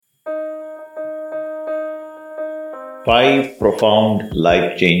5 profound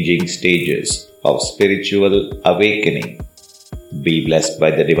life-changing stages of spiritual awakening. Be blessed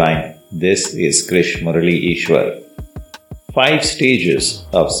by the divine. This is Krish Murali Ishwar. 5 stages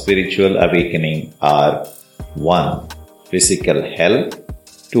of spiritual awakening are 1. Physical health,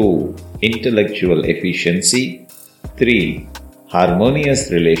 2. Intellectual efficiency, 3. Harmonious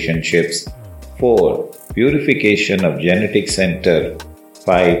relationships, 4. Purification of genetic center,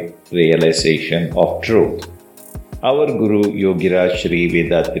 5. Realization of truth. Our Guru Yogiraj Sri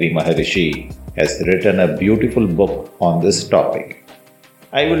Vethathiri Maharishi has written a beautiful book on this topic.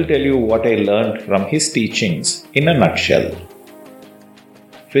 I will tell you what I learned from his teachings in a nutshell.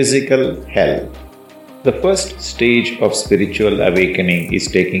 Physical health. The first stage of spiritual awakening is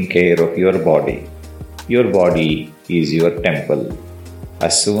taking care of your body. Your body is your temple.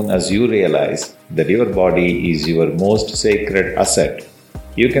 As soon as you realize that your body is your most sacred asset,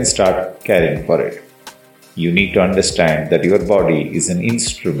 you can start caring for it. You need to understand that your body is an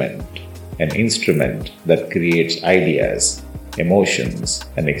instrument that creates ideas, emotions,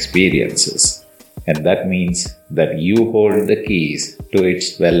 and experiences. And that means that you hold the keys to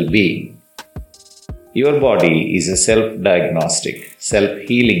its well-being. Your body is a self-diagnostic,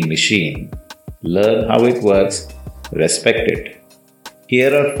 self-healing machine. Learn how it works, respect it.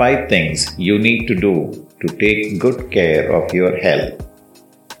 Here are 5 things you need to do to take good care of your health.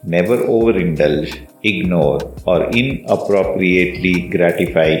 Never overindulge, ignore, or inappropriately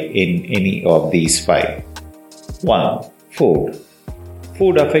gratify in any of these 5. 1. Food.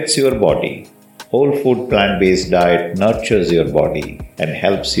 Food affects your body. Whole food plant-based diet nurtures your body and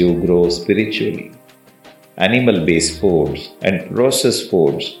helps you grow spiritually. Animal-based foods and processed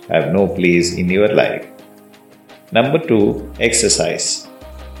foods have no place in your life. Number 2. Exercise.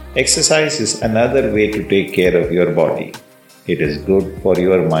 Exercise is another way to take care of your body. It is good for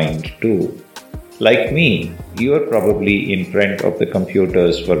your mind too. Like me, you are probably in front of the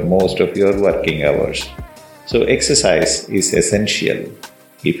computers for most of your working hours. So exercise is essential.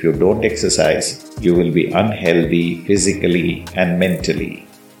 If you don't exercise, you will be unhealthy physically and mentally.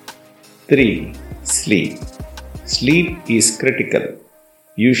 3. Sleep. Sleep is critical.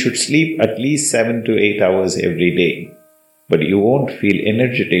 You should sleep at least 7 to 8 hours every day. But you won't feel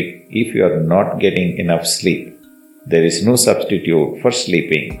energetic if you are not getting enough sleep. There is no substitute for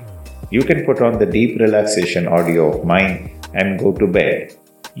sleeping. You can put on the deep relaxation audio of mine and go to bed.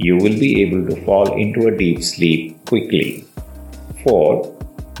 You will be able to fall into a deep sleep quickly. 4.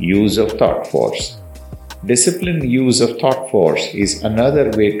 Use of thought force. Disciplined use of thought force is another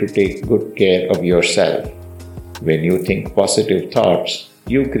way to take good care of yourself. When you think positive thoughts,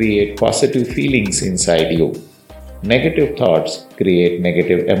 you create positive feelings inside you. Negative thoughts create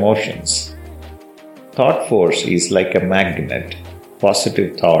negative emotions. Thought force is like a magnet.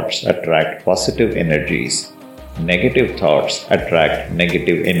 Positive thoughts attract positive energies. Negative thoughts attract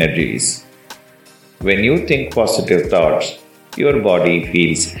negative energies. When you think positive thoughts, your body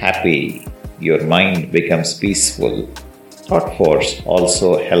feels happy. Your mind becomes peaceful. Thought force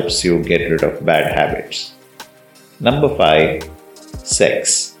also helps you get rid of bad habits. Number 5.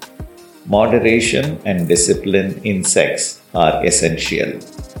 Sex. Moderation and discipline in sex are essential.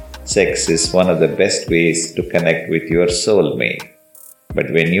 Sex is one of the best ways to connect with your soulmate.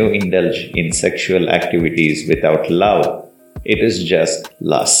 But when you indulge in sexual activities without love, it is just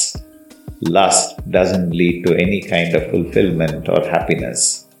lust. Lust doesn't lead to any kind of fulfillment or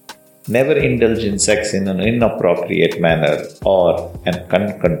happiness. Never indulge in sex in an inappropriate manner or an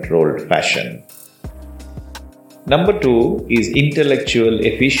uncontrolled fashion. Number 2 is intellectual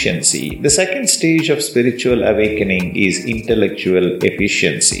efficiency. The second stage of spiritual awakening is intellectual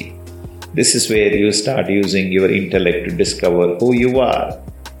efficiency. This is where you start using your intellect to discover who you are.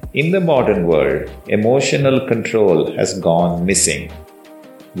 In the modern world, emotional control has gone missing.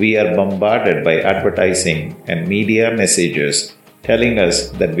 We are bombarded by advertising and media messages telling us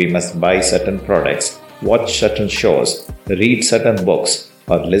that we must buy certain products, watch certain shows, read certain books,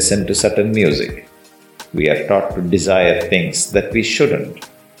 or listen to certain music. We are taught to desire things that we shouldn't,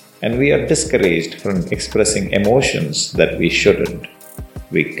 and we are discouraged from expressing emotions that we shouldn't.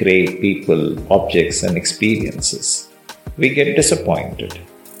 We crave people, objects, and experiences. We get disappointed.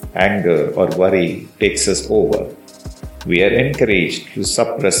 Anger or worry takes us over. We are encouraged to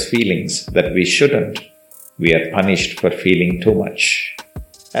suppress feelings that we shouldn't. We are punished for feeling too much.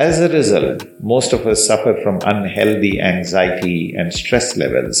 As a result, most of us suffer from unhealthy anxiety and stress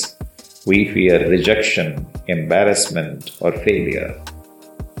levels. We fear rejection, embarrassment, or failure.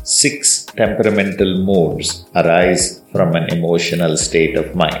 6 temperamental moods arise from an emotional state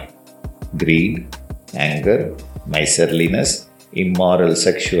of mind: greed, anger, miserliness, immoral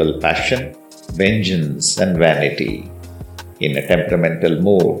sexual passion, vengeance, and vanity. In a temperamental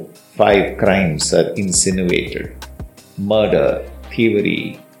mood, 5 crimes are insinuated: murder,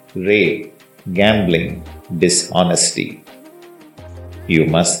 thievery, rape, gambling, dishonesty. You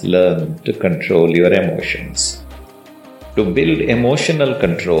must learn to control your emotions. To build emotional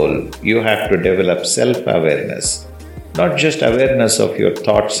control, you have to develop self-awareness. Not just awareness of your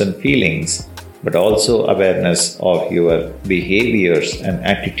thoughts and feelings, but also awareness of your behaviors and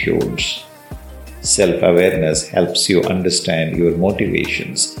attitudes. Self-awareness helps you understand your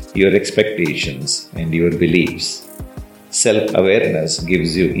motivations, your expectations, and your beliefs. Self-awareness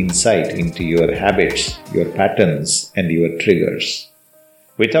gives you insight into your habits, your patterns, and your triggers.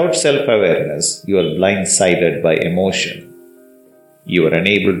 Without self-awareness, you are blindsided by emotion. You are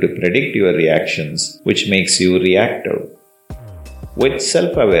unable to predict your reactions, which makes you reactive. With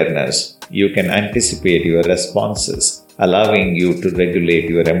self-awareness, you can anticipate your responses, allowing you to regulate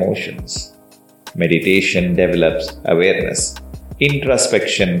your emotions. Meditation develops awareness.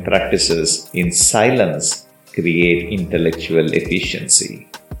 Introspection practices in silence create intellectual efficiency.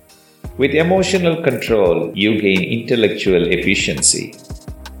 With emotional control, you gain intellectual efficiency.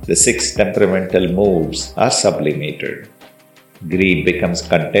 The 6 temperamental moods are sublimated. Greed becomes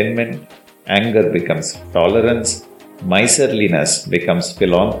contentment, anger becomes tolerance, miserliness becomes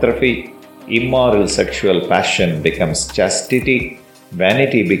philanthropy, immoral sexual passion becomes chastity,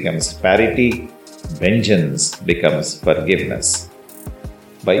 vanity becomes parity, vengeance becomes forgiveness.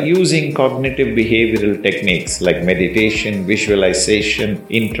 By using cognitive behavioral techniques like meditation, visualization,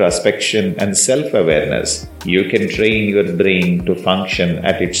 introspection, and self-awareness, you can train your brain to function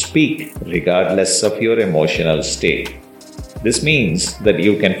at its peak regardless of your emotional state. This means that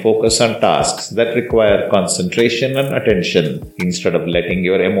you can focus on tasks that require concentration and attention instead of letting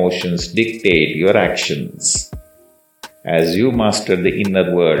your emotions dictate your actions. As you master the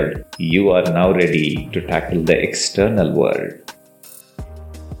inner world, you are now ready to tackle the external world.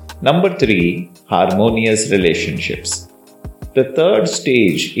 Number 3, harmonious relationships. The third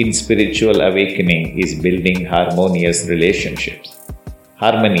stage in spiritual awakening is building harmonious relationships.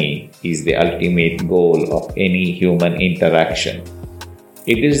 Harmony is the ultimate goal of any human interaction.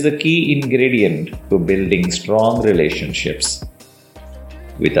 It is the key ingredient to building strong relationships.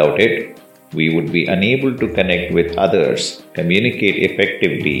 Without it, we would be unable to connect with others, communicate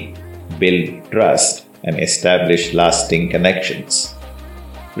effectively, build trust, and establish lasting connections.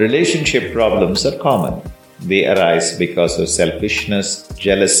 Relationship problems are common. They arise because of selfishness,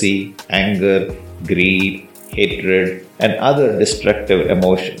 jealousy, anger, greed, hatred, and other destructive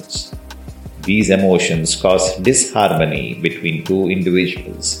emotions. These emotions cause disharmony between two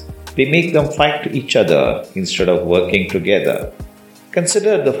individuals. They make them fight each other instead of working together.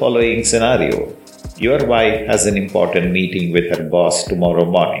 Consider the following scenario. Your wife has an important meeting with her boss tomorrow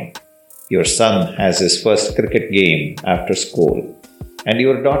morning. Your son has his first cricket game after school. And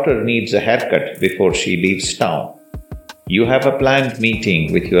your daughter needs a haircut before she leaves town. You have a planned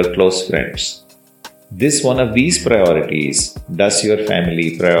meeting with your close friends. This one of these priorities does your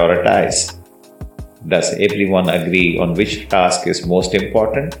family prioritize? Does everyone agree on which task is most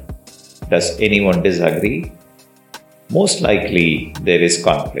important? Does anyone disagree? Most likely there is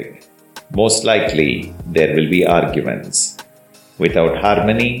conflict. Most likely there will be arguments. Without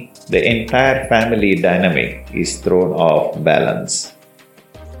harmony, the entire family dynamic is thrown off balance.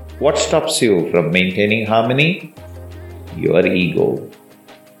 What stops you from maintaining harmony? Your ego.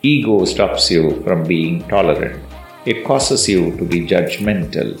 Ego stops you from being tolerant. It causes you to be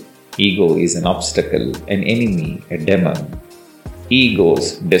judgmental. Ego is an obstacle, an enemy, a demon.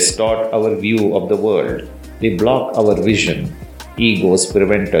 Egos distort our view of the world. They block our vision. Egos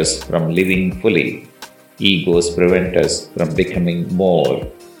prevent us from living fully. Egos prevent us from becoming more.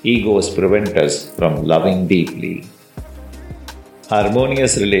 Egos prevent us from loving deeply.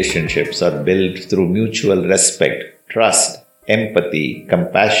 Harmonious relationships are built through mutual respect, trust, empathy,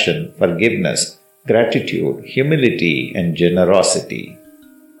 compassion, forgiveness, gratitude, humility, and generosity.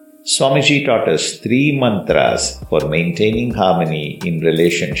 Swamiji taught us 3 mantras for maintaining harmony in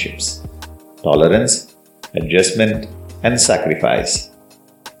relationships: tolerance, adjustment, and sacrifice.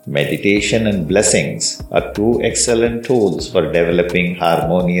 Meditation and blessings are 2 excellent tools for developing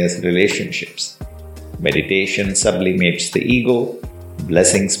harmonious relationships. Meditation sublimates the ego.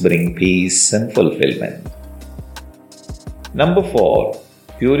 Blessings bring peace and fulfillment. Number 4.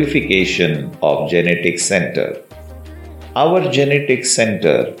 Purification of genetic center. Our genetic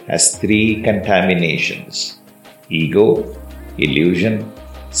center has 3 contaminations: ego, illusion,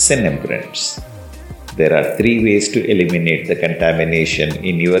 sin imprints. There are 3 ways to eliminate the contamination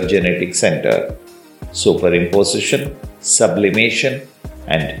in your genetic center: superimposition, sublimation,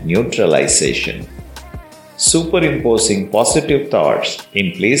 and neutralization. Superimposing positive thoughts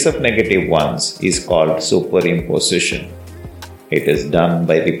in place of negative ones is called superimposition. It is done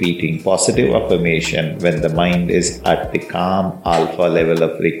by repeating positive affirmation when the mind is at the calm alpha level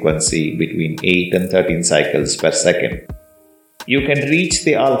of frequency between 8 and 13 cycles per second. You can reach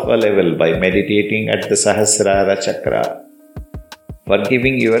the alpha level by meditating at the Sahasrara Chakra.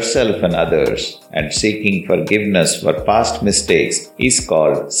 Forgiving yourself and others and seeking forgiveness for past mistakes is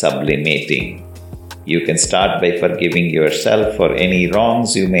called sublimating. You can start by forgiving yourself for any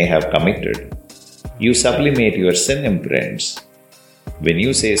wrongs you may have committed. You sublimate your sin imprints. When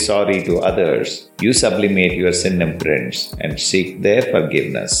you say sorry to others, you sublimate your sin imprints and seek their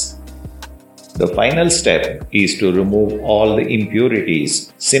forgiveness. The final step is to remove all the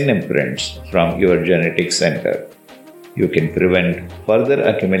impurities, sin imprints, from your genetic center. You can prevent further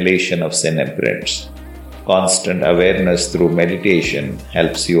accumulation of sin imprints. Constant awareness through meditation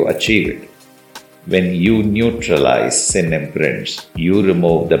helps you achieve it. When you neutralize sin imprints, you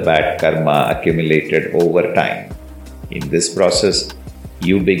remove the bad karma accumulated over time. In this process,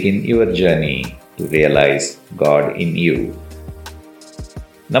 you begin your journey to realize God in you.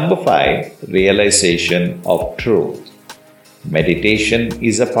 Number 5. Realization of truth. Meditation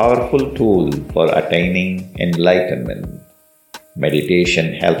is a powerful tool for attaining enlightenment.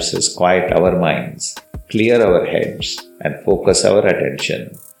 Meditation helps us quiet our minds, clear our heads, and focus our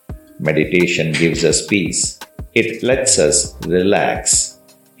attention. Meditation gives us peace. It lets us relax.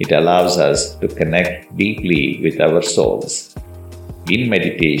 It allows us to connect deeply with our souls. In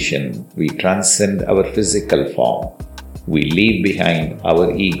meditation, we transcend our physical form. We leave behind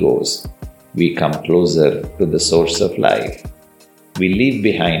our egos. We come closer to the source of life. We leave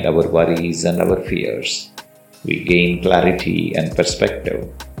behind our worries and our fears. We gain clarity and perspective.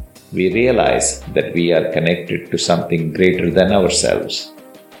 We realize that we are connected to something greater than ourselves.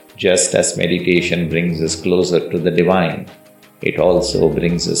 Just as meditation brings us closer to the divine, it also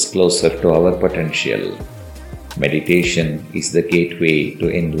brings us closer to our potential. Meditation is the gateway to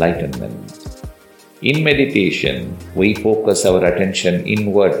enlightenment. In meditation, we focus our attention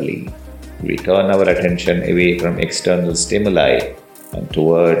inwardly. We turn our attention away from external stimuli and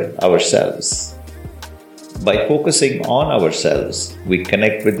toward ourselves. By focusing on ourselves, we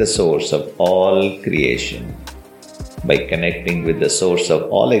connect with the source of all creation. By connecting with the source of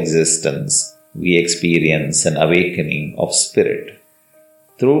all existence, we experience an awakening of spirit.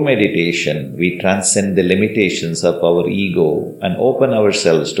 Through meditation, we transcend the limitations of our ego and open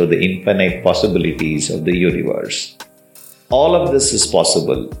ourselves to the infinite possibilities of the universe. All of this is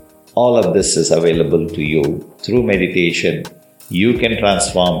possible. All of this is available to you. Through meditation, you can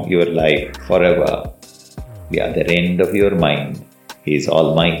transform your life forever. The other end of your mind is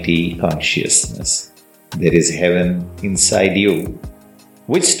Almighty Consciousness. There is heaven inside you.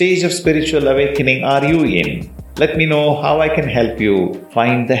 Which stage of spiritual awakening are you in? Let me know how I can help you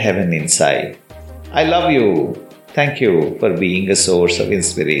find the heaven inside. I love you. Thank you for being a source of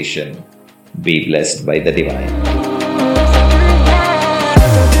inspiration. Be blessed by the divine.